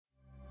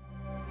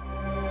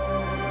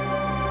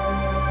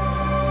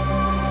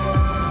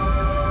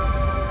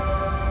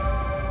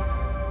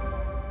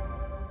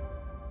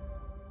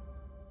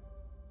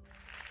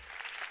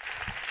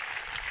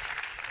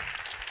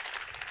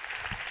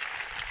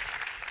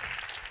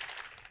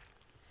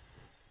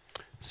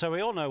So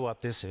we all know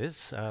what this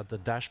is, the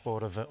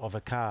dashboard of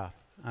a car.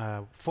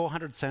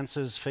 400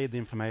 sensors feed the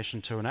information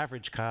to an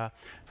average car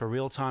for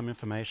real-time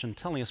information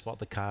telling us what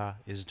the car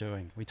is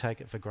doing. We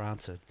take it for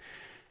granted.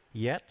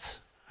 Yet,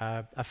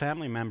 a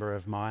family member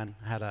of mine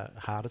had a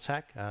heart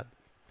attack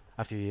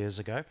a few years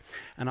ago,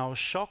 and I was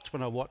shocked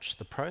when I watched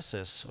the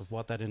process of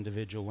what that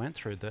individual went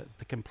through, the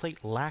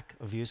complete lack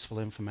of useful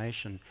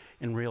information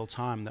in real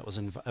time that was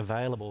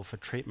available for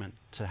treatment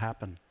to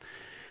happen.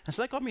 And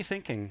so that got me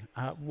thinking,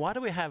 why do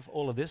we have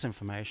all of this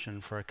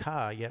information for a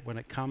car, yet when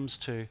it comes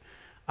to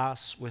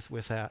us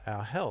with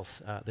our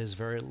health, there's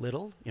very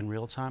little in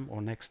real time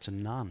or next to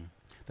none?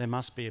 There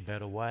must be a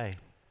better way.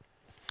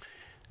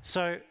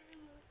 So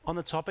on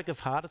the topic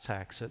of heart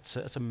attacks, it's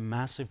a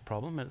massive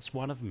problem. It's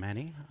one of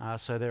many.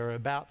 So there are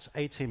about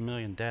 18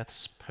 million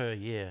deaths per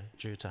year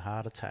due to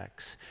heart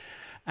attacks.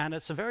 And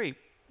it's a very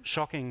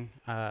shocking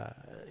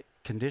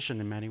condition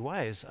in many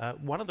ways.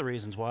 One of the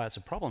reasons why it's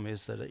a problem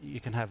is that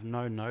you can have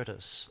no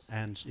notice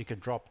and you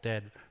could drop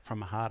dead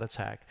from a heart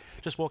attack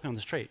just walking on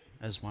the street,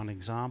 as one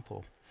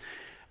example.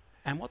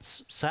 And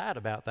what's sad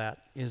about that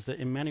is that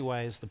in many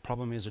ways the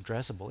problem is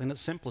addressable. In its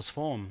simplest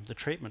form, the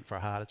treatment for a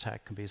heart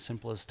attack can be as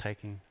simple as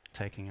taking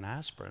an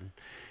aspirin,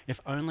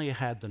 if only you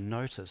had the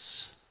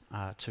notice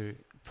to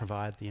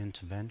provide the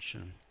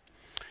intervention.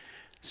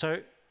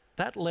 So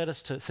that led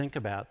us to think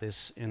about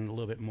this in a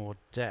little bit more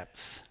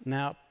depth.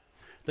 Now,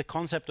 the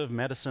concept of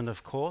medicine,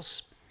 of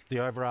course, the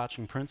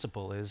overarching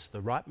principle is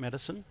the right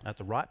medicine at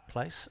the right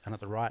place and at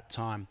the right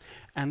time.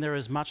 And there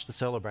is much to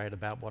celebrate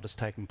about what has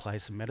taken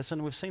place in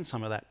medicine. We've seen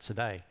some of that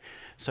today.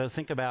 So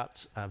think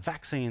about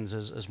vaccines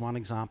as one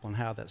example and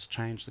how that's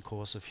changed the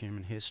course of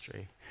human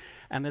history.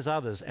 And there's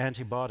others,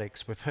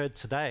 antibiotics. We've heard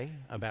today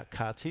about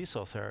CAR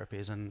T-cell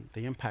therapies and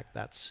the impact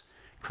that's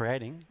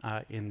creating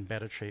in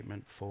better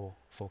treatment for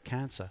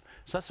cancer.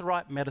 So that's the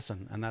right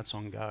medicine, and that's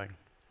ongoing.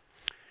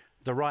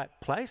 The right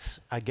place,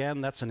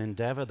 again, that's an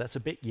endeavour that's a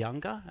bit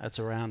younger. It's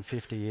around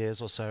 50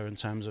 years or so in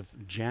terms of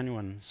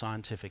genuine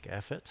scientific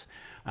effort.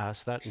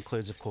 So that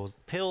includes, of course,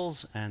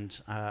 pills,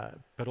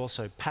 but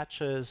also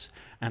patches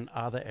and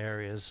other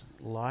areas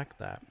like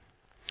that.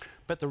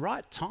 But the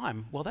right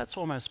time, well, that's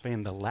almost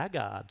been the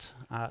laggard.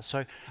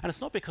 And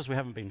it's not because we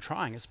haven't been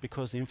trying, it's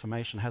because the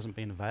information hasn't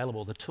been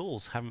available, the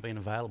tools haven't been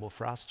available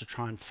for us to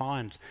try and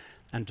find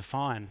and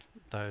define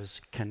those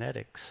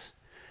kinetics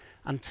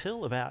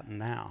until about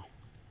now.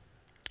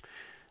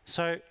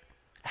 So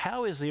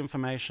how is the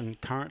information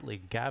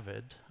currently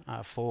gathered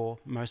for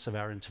most of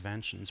our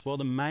interventions? Well,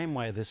 the main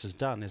way this is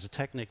done is a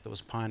technique that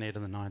was pioneered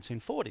in the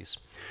 1940s,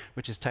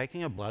 which is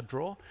taking a blood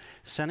draw,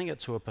 sending it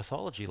to a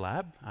pathology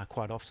lab,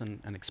 quite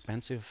often an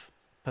expensive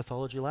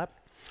pathology lab,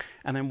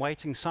 and then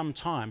waiting some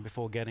time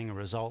before getting a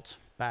result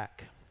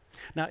back.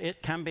 Now,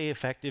 it can be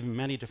effective in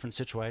many different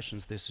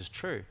situations, this is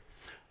true.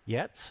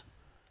 Yet,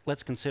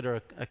 let's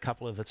consider a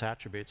couple of its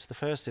attributes. The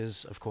first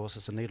is, of course,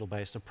 it's a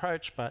needle-based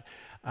approach, but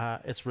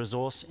it's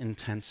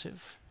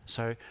resource-intensive.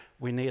 So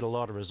we need a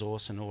lot of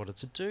resource in order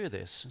to do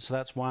this. So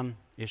that's one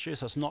issue.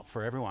 So it's not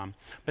for everyone.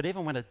 But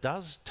even when it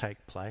does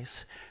take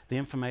place, the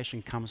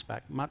information comes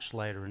back much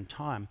later in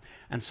time.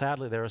 And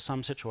sadly, there are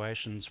some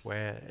situations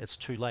where it's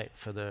too late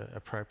for the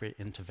appropriate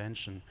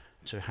intervention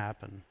to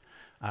happen.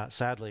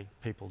 Sadly,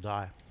 people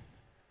die.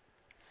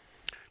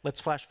 Let's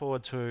flash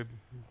forward to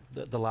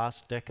the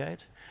last decade.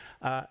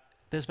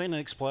 There's been an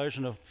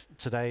explosion of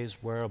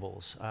today's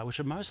wearables, which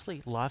are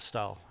mostly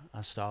lifestyle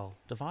style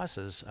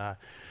devices,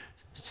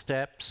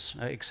 steps,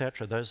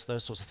 etc., those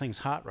sorts of things,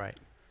 heart rate.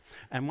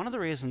 And one of the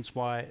reasons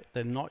why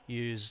they're not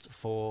used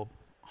for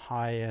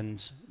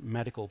high-end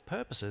medical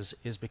purposes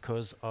is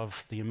because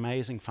of the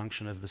amazing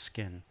function of the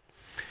skin.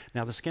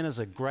 Now, the skin is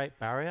a great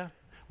barrier.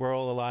 We're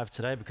all alive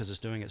today because it's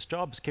doing its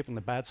job. It's keeping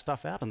the bad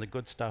stuff out and the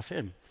good stuff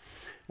in.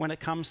 When it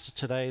comes to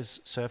today's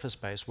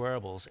surface-based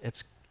wearables,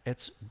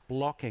 it's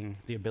blocking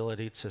the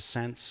ability to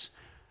sense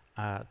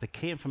the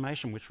key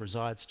information which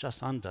resides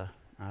just under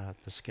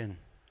the skin.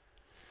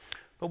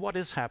 But what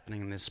is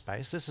happening in this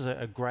space? This is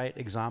a great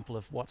example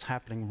of what's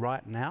happening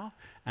right now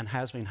and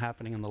has been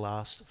happening in the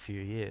last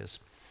few years.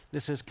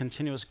 This is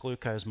continuous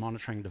glucose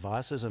monitoring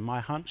devices, and my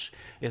hunch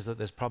is that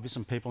there's probably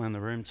some people in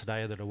the room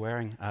today that are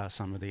wearing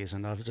some of these,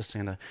 and I've just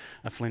seen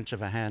a flinch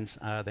of a hand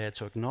there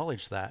to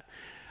acknowledge that.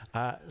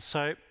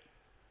 So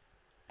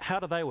how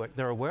do they work?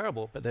 They're a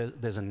wearable, but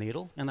there's a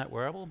needle in that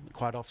wearable,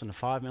 quite often a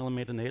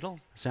 5mm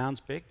needle. Sounds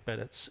big, but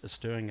it's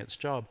doing its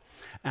job.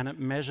 And it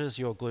measures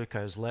your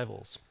glucose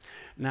levels.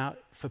 Now,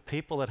 for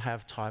people that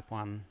have type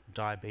 1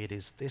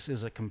 diabetes, this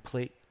is a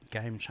complete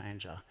game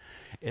changer.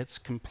 It's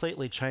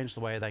completely changed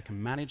the way they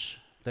can manage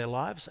their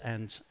lives,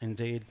 and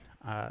indeed,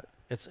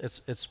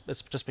 it's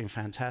just been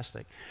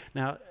fantastic.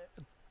 Now,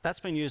 that's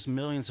been used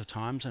millions of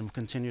times and will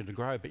continue to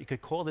grow, but you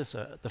could call this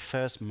the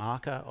first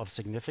marker of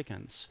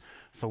significance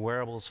for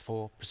wearables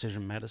for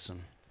precision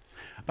medicine.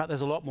 But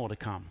there's a lot more to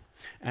come.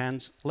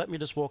 And let me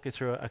just walk you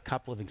through a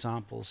couple of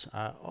examples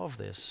of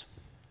this.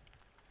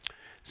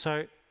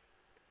 So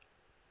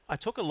I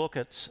took a look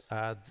at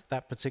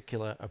that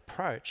particular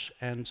approach,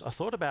 and I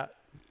thought about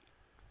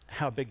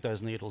how big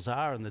those needles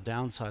are and the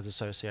downsides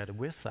associated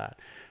with that.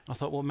 And I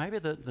thought, well, maybe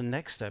the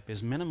next step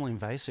is minimally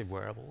invasive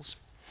wearables,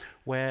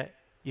 where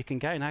you can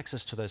gain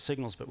access to those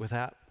signals but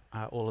without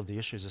all of the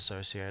issues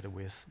associated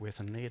with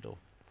a needle.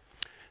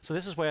 So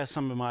this is where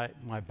some of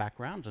my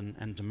background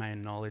and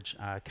domain knowledge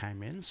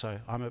came in. So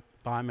I'm a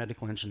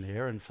biomedical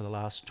engineer, and for the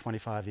last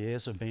 25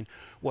 years I've been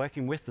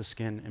working with the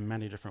skin in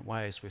many different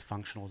ways with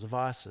functional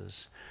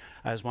devices.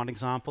 As one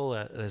example,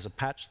 there's a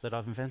patch that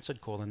I've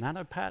invented called a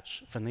nano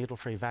patch for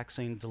needle-free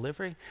vaccine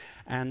delivery,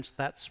 and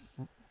that's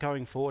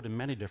going forward in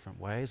many different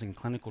ways in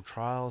clinical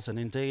trials, and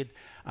indeed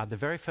the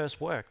very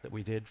first work that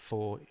we did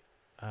for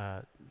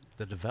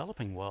the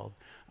developing world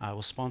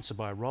was sponsored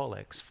by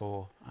Rolex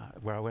for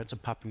where I went to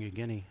Papua New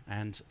Guinea,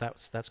 and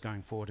that's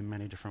going forward in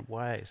many different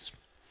ways.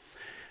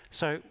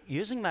 So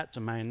using that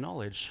domain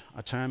knowledge,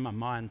 I turned my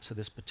mind to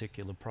this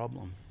particular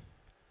problem.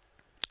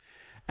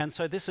 And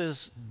so this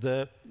is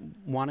the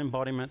one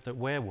embodiment that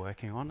we're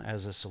working on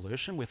as a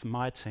solution with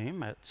my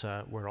team at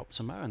Wearable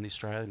and the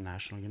Australian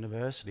National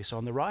University. So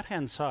on the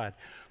right-hand side,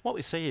 what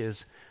we see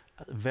is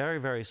a very,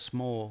 very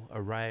small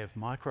array of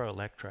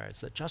microelectrodes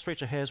that just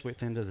reach a hair's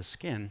width into the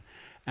skin,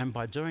 and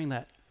by doing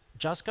that,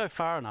 just go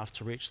far enough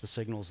to reach the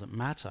signals that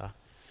matter,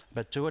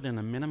 but do it in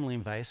a minimally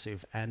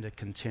invasive and a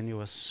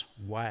continuous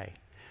way.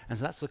 And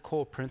so that's the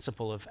core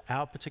principle of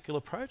our particular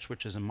approach,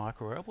 which is a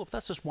micro-wearable. But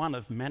that's just one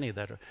of many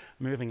that are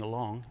moving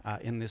along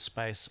in this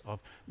space of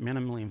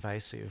minimally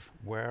invasive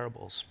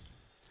wearables.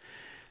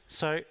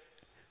 So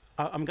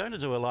I'm going to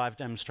do a live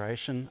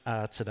demonstration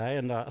today,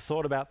 and I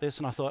thought about this,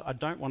 and I thought I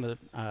don't want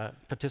to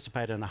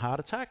participate in a heart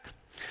attack.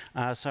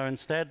 So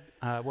instead,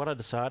 what I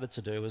decided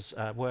to do was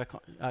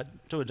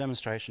do a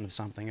demonstration of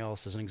something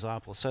else as an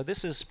example. So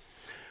this is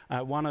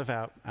one of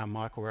our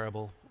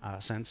micro-wearable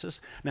sensors.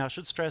 Now, I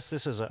should stress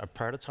this is a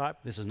prototype.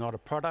 This is not a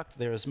product.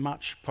 There is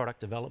much product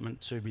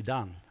development to be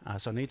done.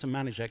 So I need to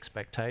manage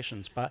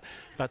expectations, but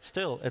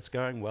still, it's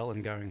going well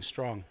and going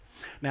strong.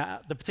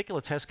 Now, the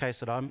particular test case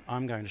that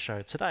I'm going to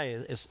show today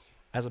is,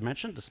 as I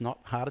mentioned, it's not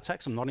heart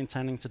attacks. I'm not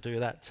intending to do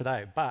that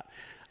today, but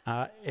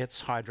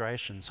it's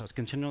hydration. So it's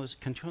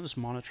continuous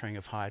monitoring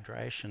of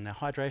hydration. Now,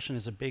 hydration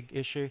is a big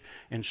issue.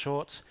 In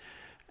short,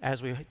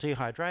 as we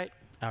dehydrate,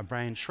 our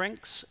brain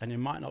shrinks, and you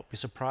might not be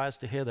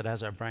surprised to hear that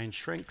as our brain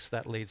shrinks,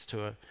 that leads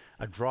to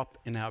a drop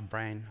in our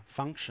brain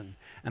function.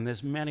 And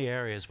there's many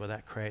areas where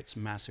that creates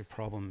massive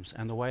problems,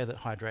 and the way that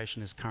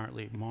hydration is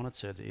currently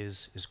monitored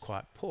is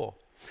quite poor.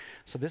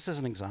 So this is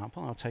an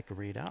example. I'll take a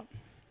readout.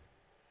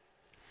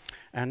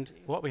 And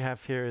what we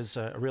have here is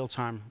a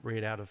real-time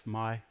readout of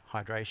my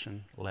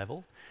hydration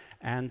level.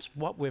 And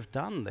what we've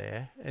done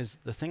there is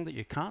the thing that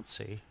you can't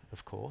see,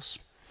 of course,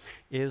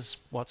 is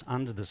what's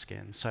under the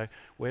skin. So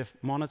we've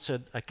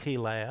monitored a key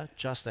layer,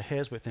 just a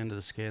hair's width into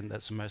the skin,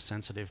 that's the most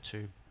sensitive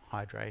to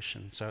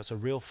hydration. So it's a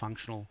real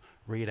functional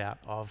readout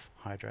of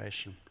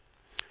hydration.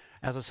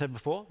 As I said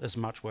before, there's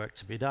much work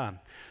to be done.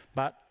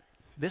 But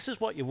this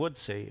is what you would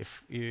see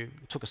if you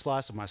took a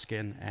slice of my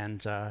skin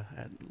and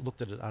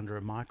looked at it under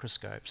a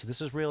microscope. So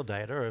this is real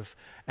data of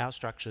our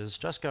structures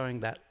just going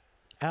that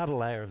outer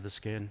layer of the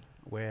skin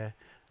where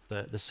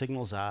the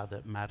signals are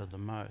that matter the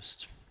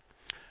most.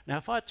 Now,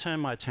 if I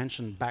turn my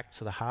attention back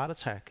to the heart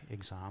attack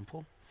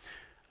example,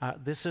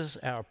 this is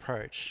our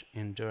approach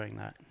in doing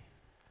that.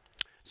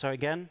 So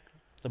again,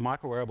 the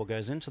micro-wearable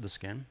goes into the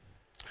skin,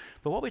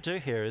 but what we do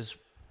here is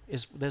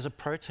there's a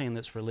protein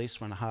that's released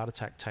when a heart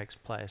attack takes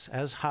place.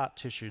 As heart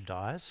tissue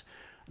dies,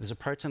 there's a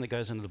protein that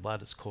goes into the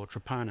blood. It's called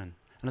troponin,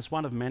 and it's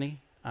one of many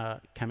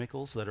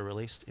chemicals that are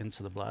released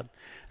into the blood.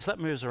 So that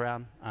moves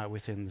around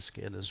within the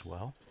skin as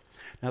well.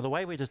 Now, the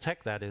way we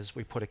detect that is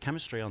we put a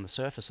chemistry on the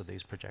surface of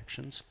these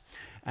projections,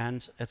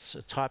 and it's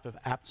a type of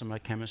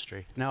aptamer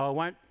chemistry. Now, I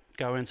won't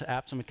go into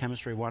aptamer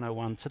chemistry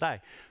 101 today,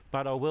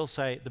 but I will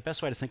say the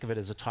best way to think of it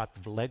is a type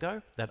of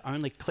Lego that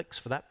only clicks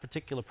for that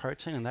particular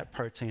protein and that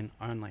protein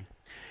only.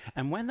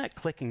 And when that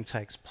clicking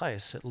takes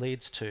place, it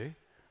leads to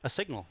a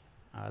signal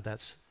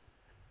that's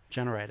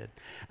generated.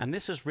 And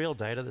this is real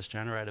data that's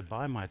generated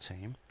by my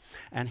team.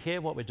 And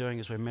here what we're doing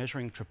is we're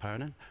measuring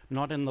troponin,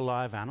 not in the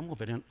live animal,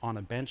 but on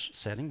a bench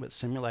setting, but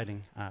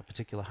simulating a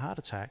particular heart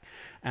attack,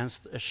 and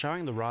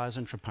showing the rise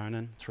in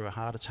troponin through a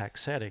heart attack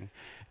setting.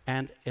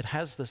 And it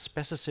has the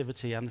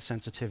specificity and the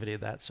sensitivity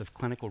that's of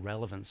clinical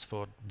relevance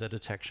for the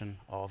detection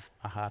of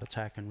a heart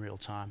attack in real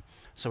time.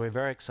 So we're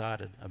very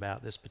excited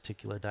about this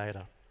particular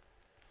data.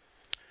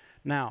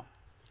 Now,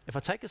 if I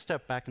take a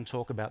step back and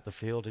talk about the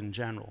field in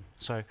general,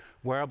 so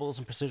wearables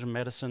and precision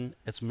medicine,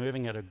 it's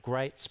moving at a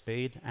great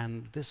speed,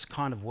 and this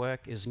kind of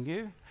work is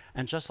new,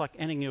 and just like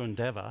any new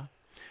endeavor,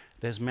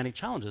 there's many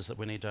challenges that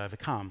we need to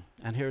overcome,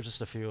 and here are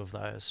just a few of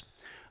those.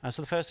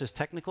 So the first is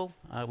technical.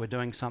 We're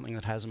doing something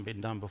that hasn't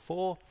been done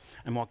before,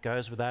 and what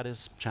goes with that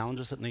is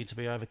challenges that need to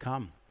be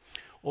overcome.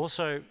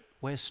 Also,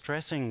 we're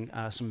stressing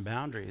some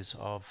boundaries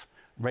of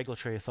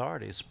regulatory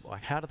authorities.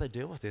 Like, how do they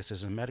deal with this?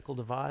 Is it a medical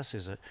device?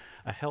 Is it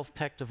a health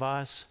tech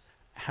device?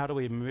 How do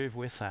we move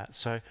with that?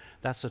 So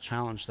that's a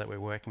challenge that we're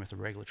working with the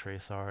regulatory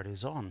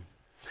authorities on.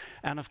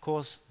 And of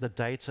course, the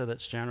data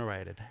that's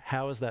generated.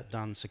 How is that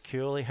done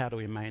securely? How do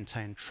we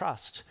maintain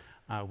trust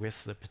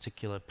with the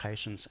particular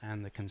patients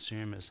and the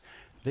consumers?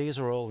 These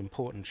are all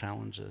important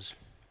challenges.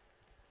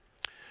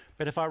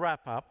 But if I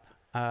wrap up,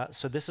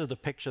 so this is the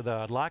picture that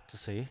I'd like to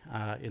see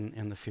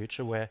in the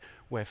future, where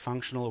we're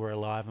functional, we're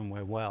alive, and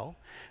we're well.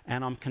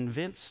 And I'm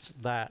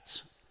convinced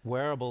that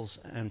wearables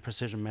and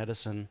precision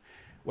medicine,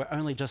 we're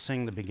only just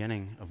seeing the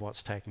beginning of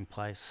what's taking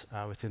place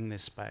within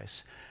this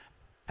space.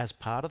 As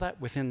part of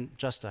that, within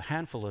just a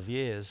handful of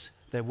years,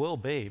 there will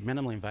be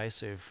minimally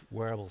invasive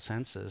wearable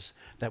sensors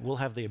that will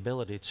have the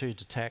ability to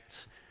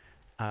detect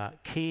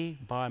key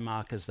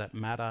biomarkers that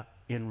matter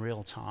in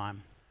real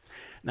time.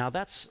 Now,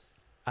 that's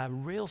a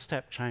real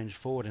step change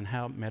forward in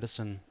how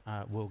medicine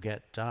will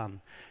get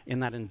done,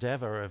 in that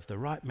endeavor of the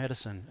right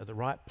medicine at the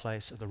right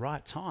place at the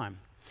right time,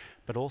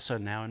 but also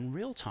now in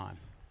real time.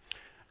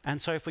 And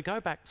so if we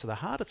go back to the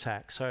heart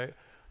attack, so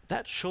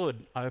that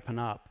should open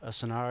up a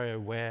scenario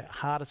where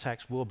heart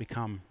attacks will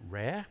become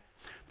rare,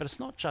 but it's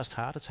not just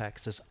heart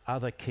attacks, there's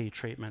other key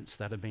treatments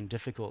that have been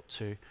difficult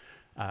to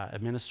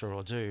administer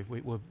or do.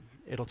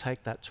 It'll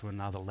take that to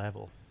another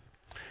level.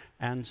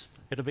 And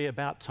it'll be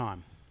about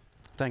time.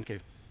 Thank you.